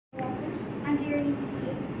I'm Deary T.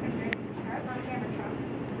 Sharp on camera truck.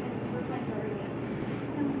 And we're playing Dorothy.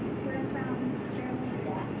 We're from Sterling.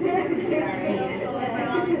 Middle school. We're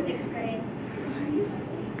all in 6th grade.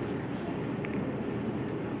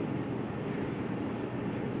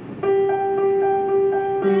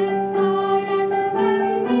 Let's start at the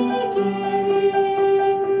very beginning.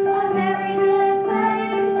 A very good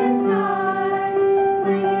place to start.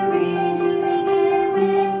 When you read, you begin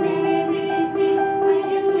with ABC. When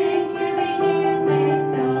you sing, you begin with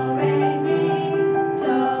Do, Re, Mi.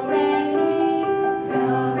 Do, Re, Mi. Do,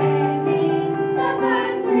 Re, Mi. The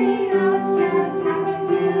first 3 notes just happen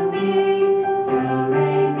to be Do,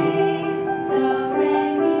 Re, Mi. Do, Re,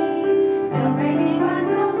 Mi. Do, Re, Mi, Fa,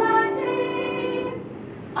 Sol, La, Ti.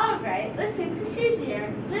 All right, let's make this easier.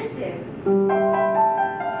 Listen. Do,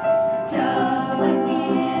 a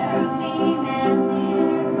deer, a female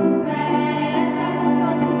deer. Re, a devil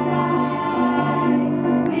goes inside.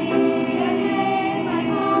 Mi, a name I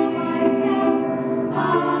call myself. Fa,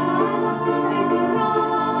 a long way to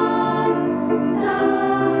run. Sol,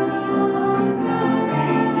 do, re,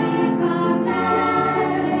 mi, fa, la.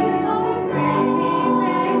 Folks make me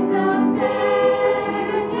pray, so say.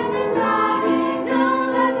 Gently flying, don't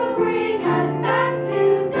let it bring us back to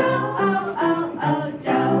Do, oh, oh, oh,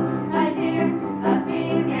 Do. A deer, a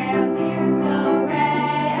female deer. Do, re,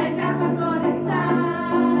 a devil goes inside.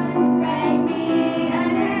 Re, mi, a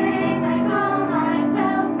name I call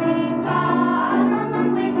myself. Mi, fa, a long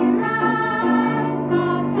way to run. Fa,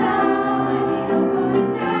 sol, I need a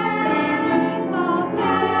pulling train. Fa,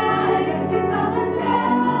 fa, to follow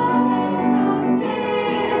sound. So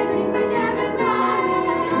still, to push and a blind.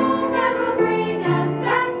 That will bring us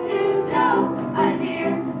back to Do. A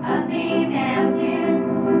deer, a female deer.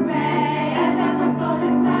 Re, a devil goes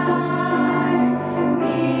inside.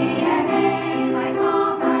 Mi, a name I call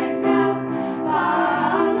myself. Fa,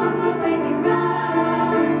 a long way to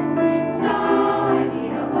run. So I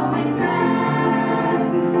need a pulling thread.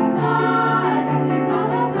 Lord, to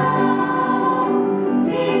follow song.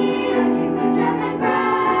 Tea, I drink the gem and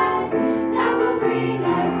bread. That will bring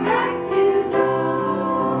us back to Do.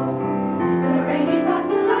 Do, re, mi, fa,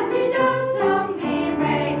 sol, la, ti, do, so, mi,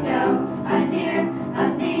 re, do. A deer, a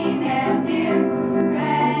female deer.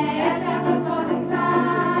 Re, a devil goes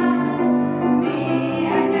inside. Mi, a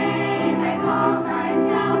name I call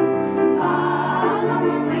myself. Fa, a long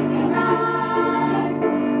way to run.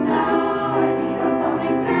 So I need a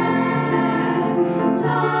pulling thread.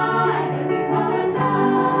 Lord, to follow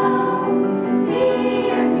song.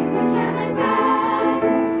 Tea, I drink the jam and bread.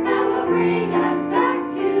 That will bring us back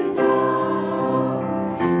to Do.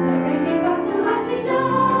 Do, re, mi, fa, sol, la, ti, do.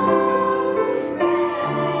 Re,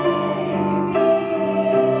 mi.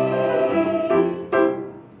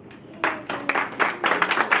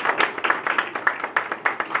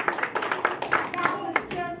 That was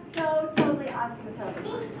just so totally awesome,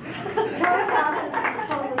 totally. Totally awesome,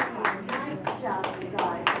 totally fun. Nice job, you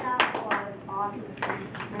guys. That was awesome.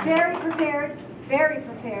 Very prepared, very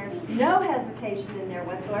prepared. No hesitation in there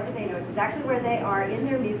whatsoever. They know exactly where they are in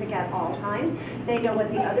their music at all times. They know what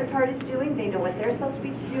the other part is doing. They know what they're supposed to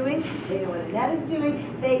be doing. They know what Annette is doing.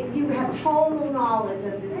 You have total knowledge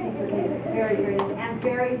of this piece of music. Very, very nice and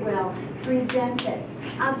very well presented.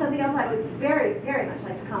 Something else I would very, very much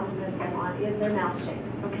like to compliment them on is their mouth shape,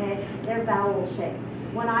 okay? Their vowel shape.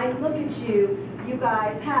 When I look at you, you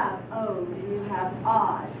guys have O's and you have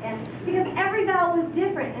Ahs. And because every vowel is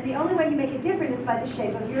different, and the only way you make it different is by the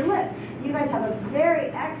shape of your lips. You guys have a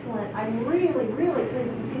very excellent, I'm really, really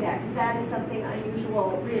pleased to see that, because that is something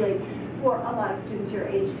unusual, really, for a lot of students your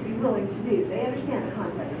age to be willing to do. They understand the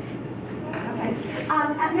concept. Okay.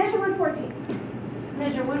 At measure 114.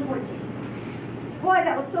 Measure 114. Boy,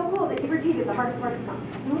 that was so cool that you repeated the hardest part of the song.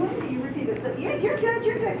 You repeated the, you're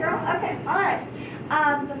good, girl. Okay, all right.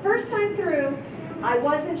 The first time through, I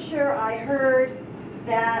wasn't sure I heard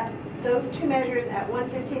that those 2 measures at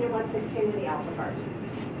 115 and 116 in the alto part.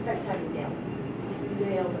 Second time you nailed it. You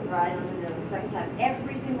nailed it right on the nose. The second time,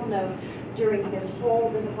 every single note during this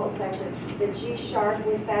whole difficult section. The G sharp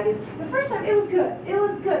was fabulous. The first time, it was good. It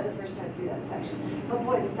was good the first time through that section. But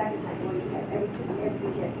boy, the second time, boy, you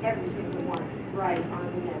had every single one right on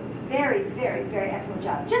the nose. Very, very, very excellent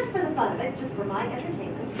job. Just for the fun of it, just for my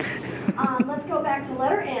entertainment. Let's go back to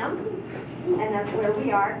letter M, and that's where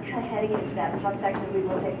we are heading into that tough section. We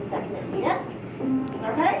will take the second M. Yes?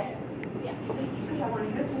 Okay? Yeah, just because I want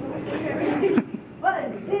to hear it because it was good.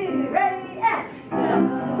 1, 2, ready, and Do,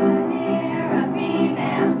 a deer, a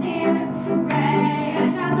female deer. Re,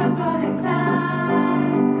 a devil goes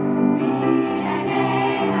inside. Mi, a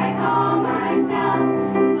name I call myself.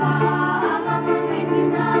 Fa, a long way to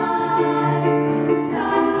run. So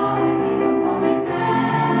I need a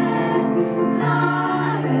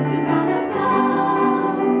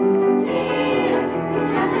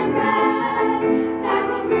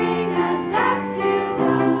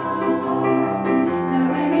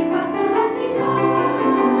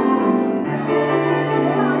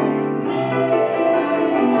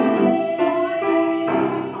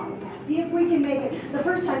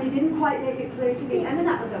it clear to me. I mean,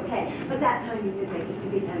 that was okay, but that time you did make it to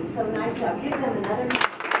be them. So nice job. Give them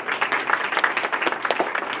another.